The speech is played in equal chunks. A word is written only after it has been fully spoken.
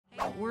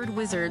Word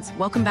Wizards,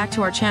 welcome back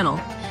to our channel.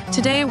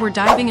 Today, we're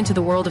diving into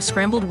the world of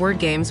scrambled word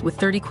games with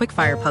 30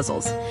 quickfire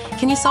puzzles.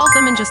 Can you solve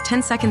them in just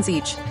 10 seconds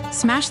each?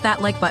 Smash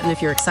that like button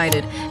if you're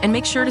excited, and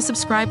make sure to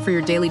subscribe for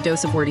your daily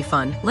dose of wordy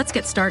fun. Let's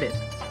get started.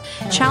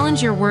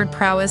 Challenge your word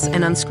prowess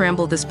and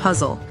unscramble this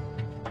puzzle.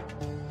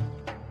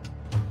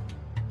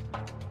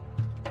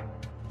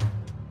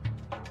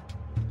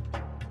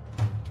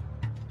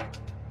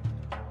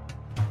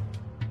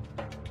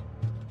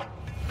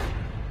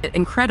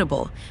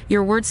 Incredible.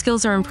 Your word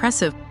skills are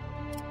impressive.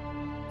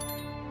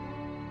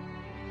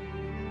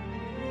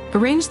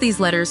 Arrange these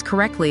letters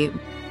correctly.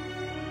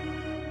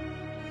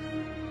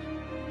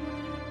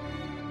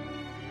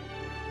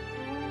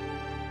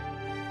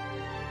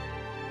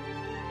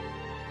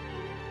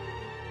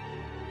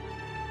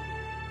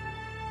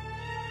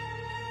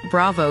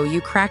 Bravo,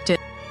 you cracked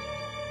it.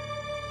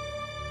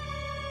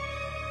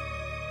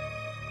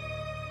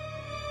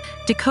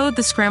 Decode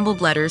the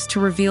scrambled letters to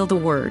reveal the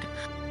word.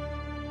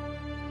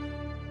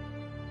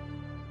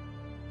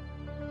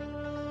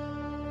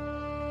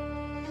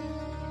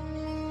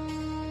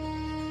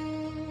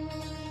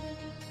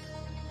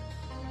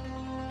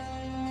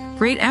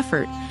 Great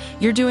effort.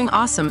 You're doing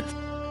awesome.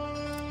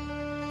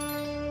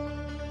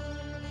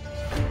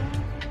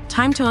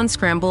 Time to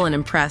unscramble and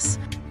impress.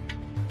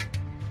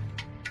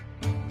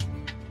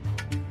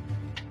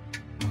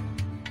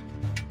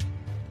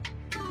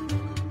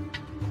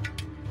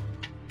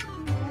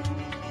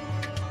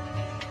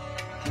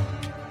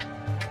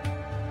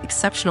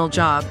 Exceptional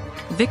job.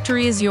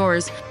 Victory is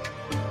yours.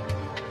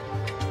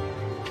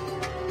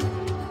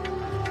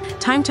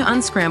 Time to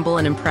unscramble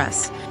and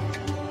impress.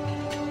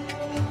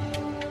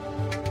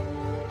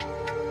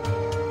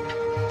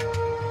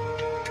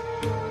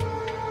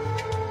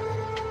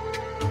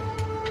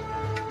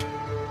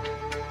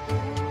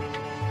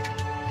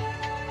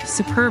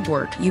 Superb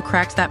work. You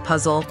cracked that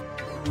puzzle.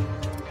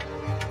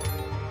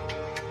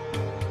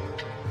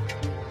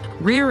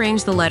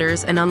 Rearrange the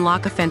letters and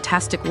unlock a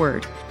fantastic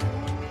word.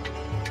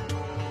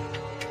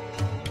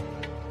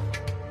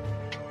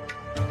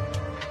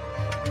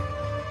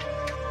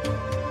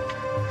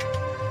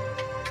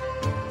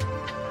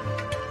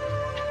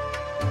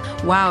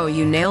 Wow,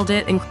 you nailed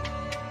it.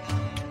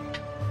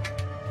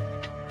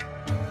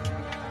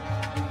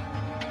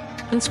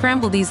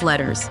 Unscramble these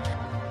letters.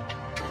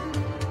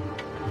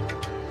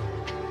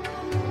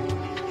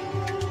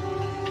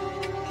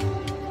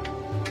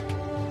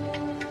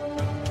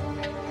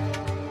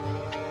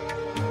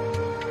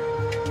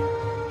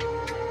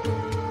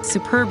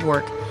 Superb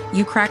work.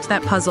 You cracked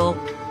that puzzle.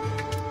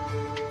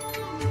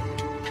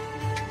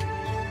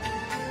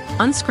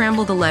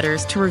 Unscramble the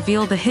letters to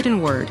reveal the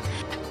hidden word.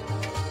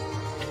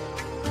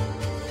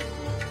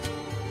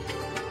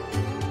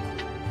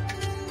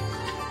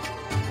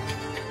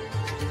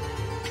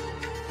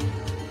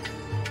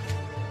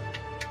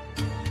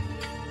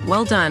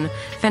 Well done.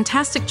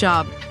 Fantastic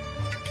job.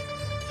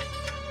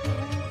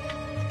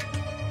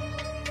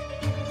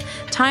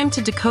 Time to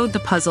decode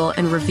the puzzle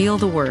and reveal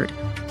the word.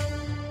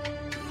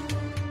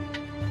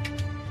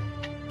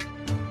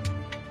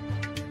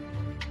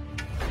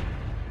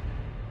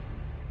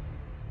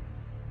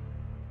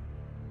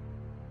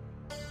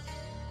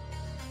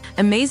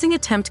 Amazing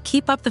attempt.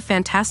 Keep up the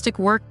fantastic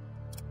work.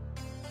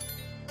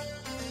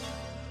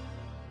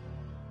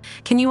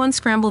 Can you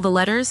unscramble the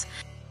letters?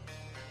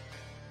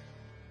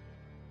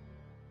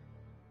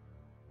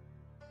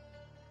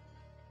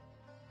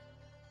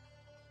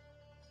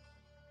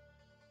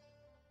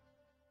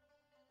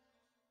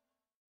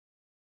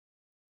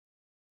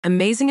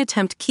 Amazing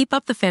attempt. Keep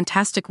up the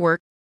fantastic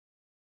work.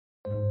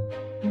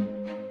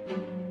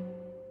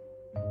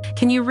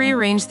 Can you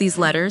rearrange these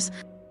letters?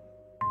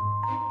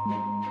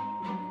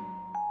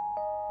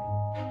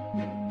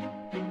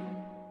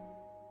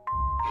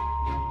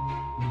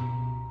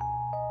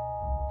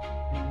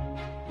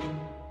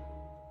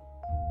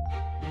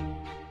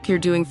 You're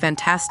doing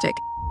fantastic.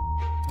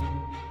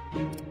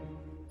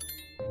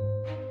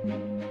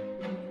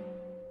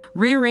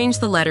 Rearrange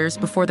the letters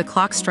before the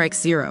clock strikes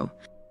 0.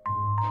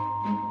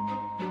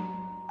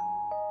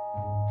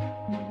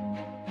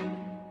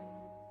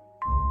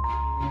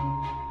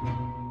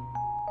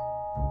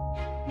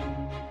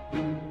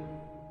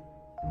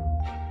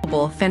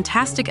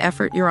 Fantastic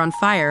effort. You're on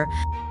fire.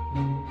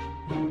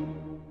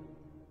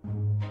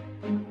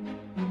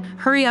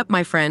 Hurry up,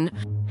 my friend.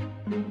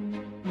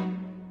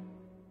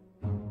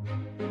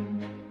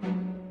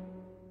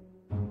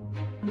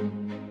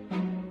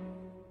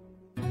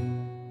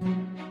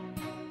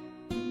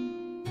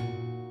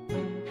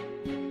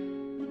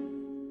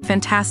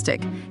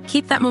 Fantastic.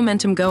 Keep that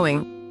momentum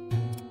going.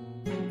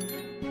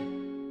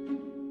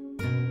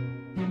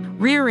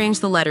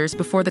 Rearrange the letters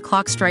before the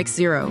clock strikes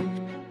 0.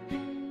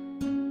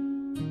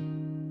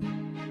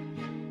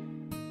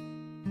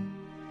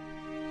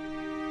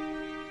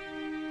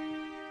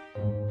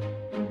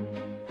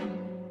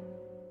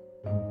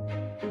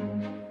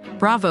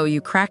 Bravo, you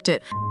cracked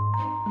it.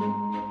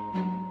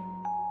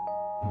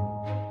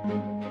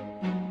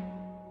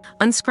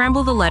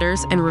 Unscramble the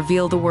letters and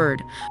reveal the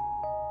word.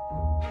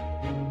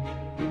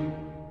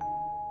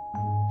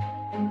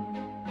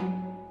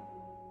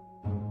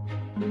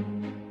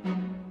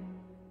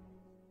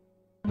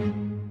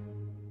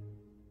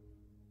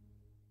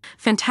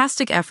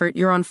 Fantastic effort,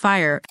 you're on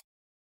fire.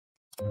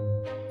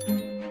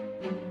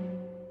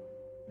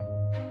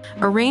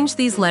 Arrange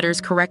these letters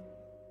correctly.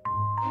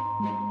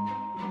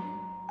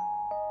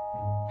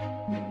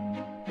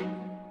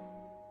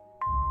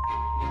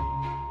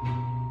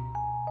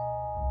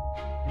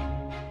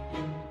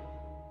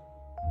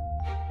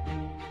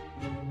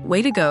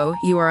 Way to go,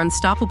 you are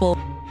unstoppable.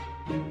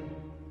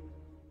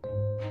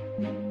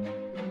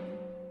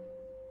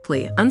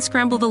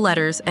 Unscramble the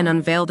letters and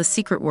unveil the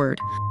secret word.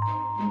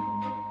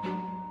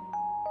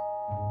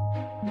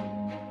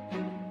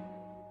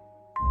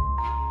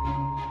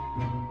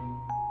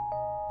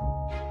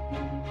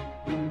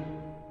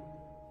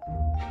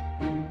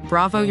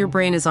 Bravo, your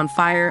brain is on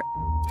fire.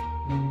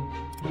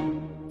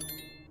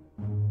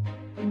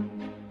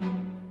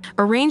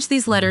 Arrange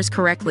these letters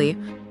correctly.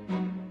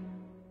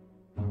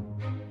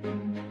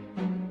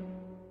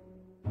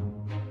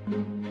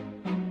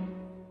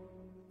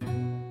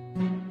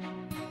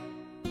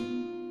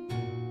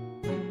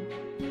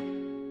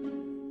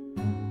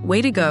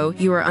 Way to go,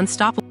 you are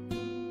unstoppable.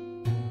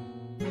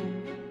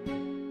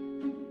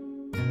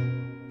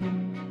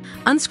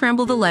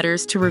 Unscramble the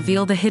letters to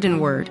reveal the hidden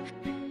word.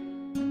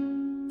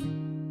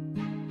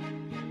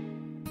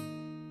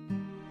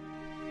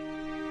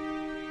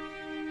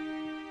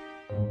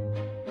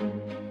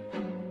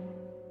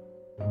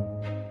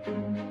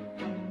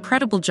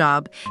 Incredible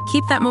job.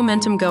 Keep that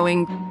momentum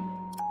going.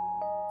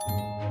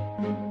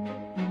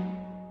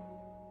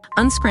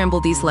 Unscramble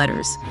these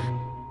letters.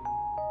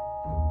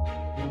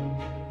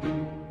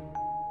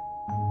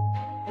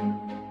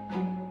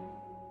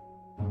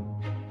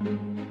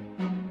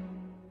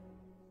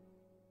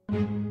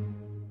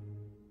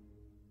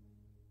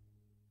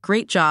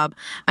 Great job.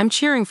 I'm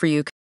cheering for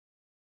you.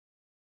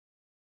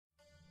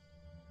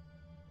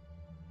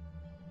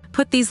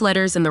 Put these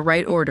letters in the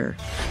right order.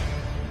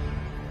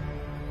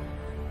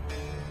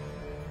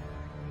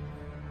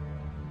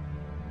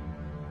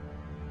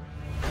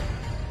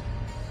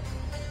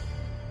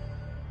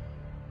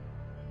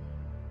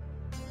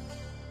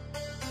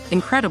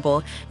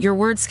 Incredible. Your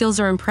word skills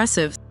are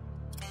impressive.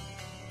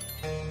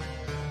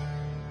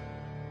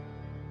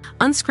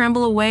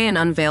 Unscramble away and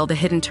unveil the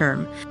hidden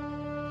term.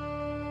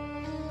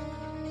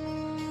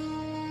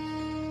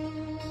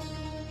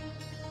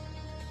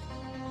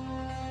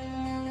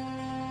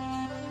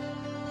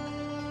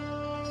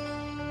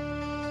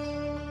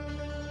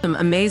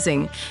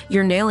 Amazing.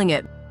 You're nailing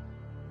it.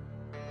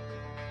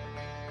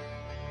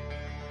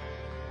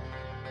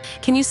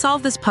 Can you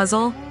solve this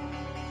puzzle?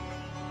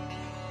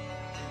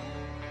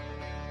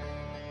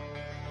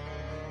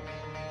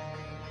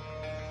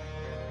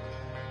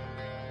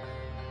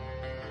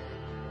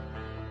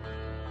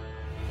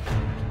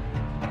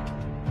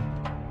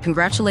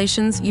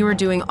 Congratulations, you are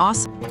doing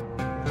awesome.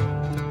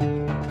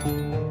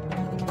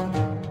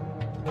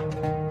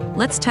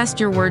 Let's test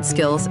your word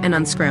skills and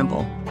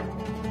unscramble.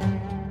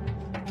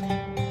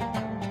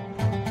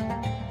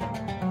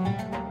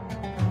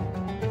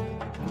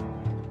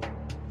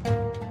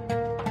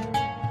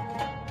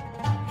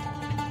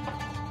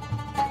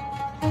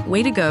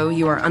 Way to go,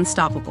 you are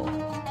unstoppable.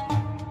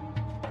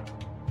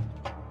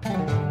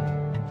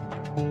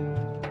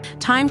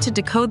 Time to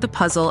decode the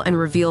puzzle and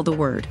reveal the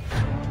word.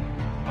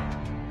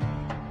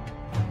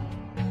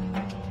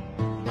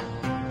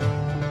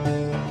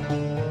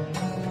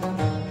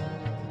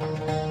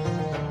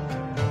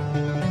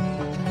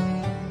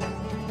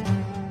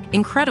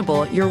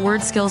 Incredible, your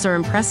word skills are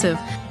impressive.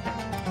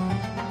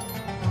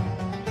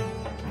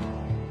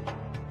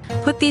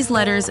 Put these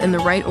letters in the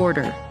right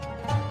order.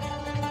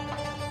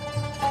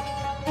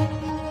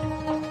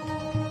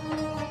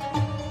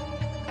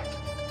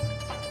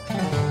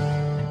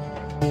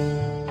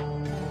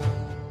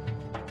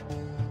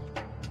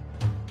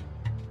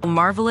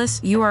 Marvelous,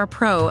 you are a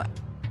pro.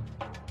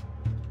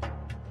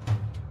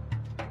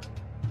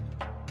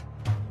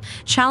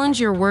 Challenge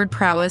your word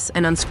prowess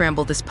and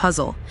unscramble this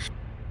puzzle.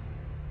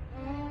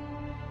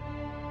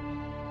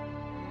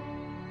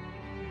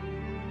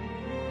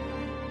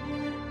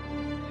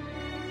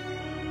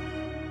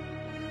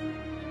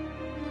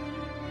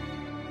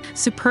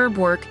 Superb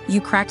work, you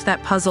cracked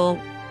that puzzle.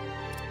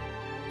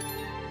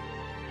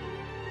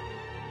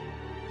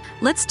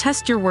 Let's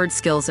test your word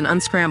skills and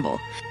unscramble.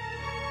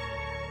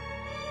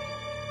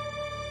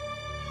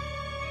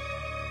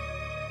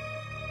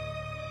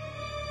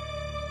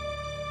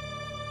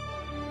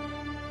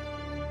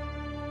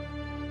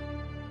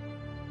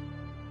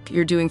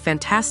 You're doing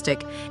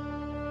fantastic.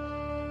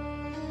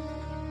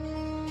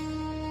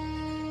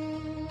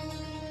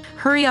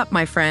 Hurry up,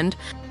 my friend.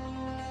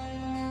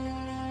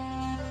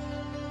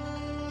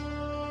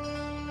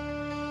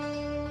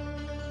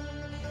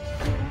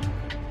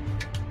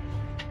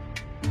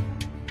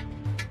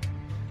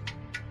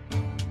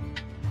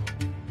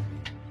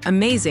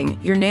 Amazing,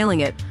 you're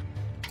nailing it.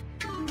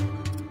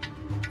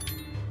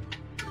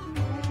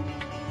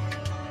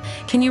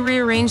 Can you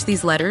rearrange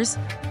these letters?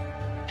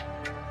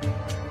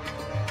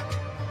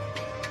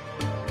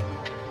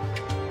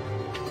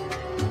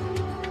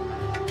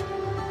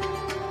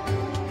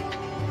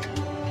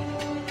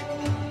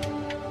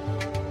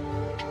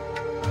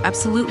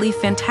 Absolutely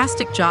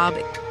fantastic job.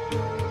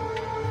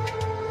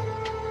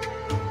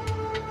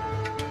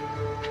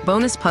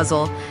 Bonus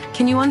puzzle.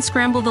 Can you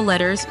unscramble the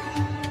letters?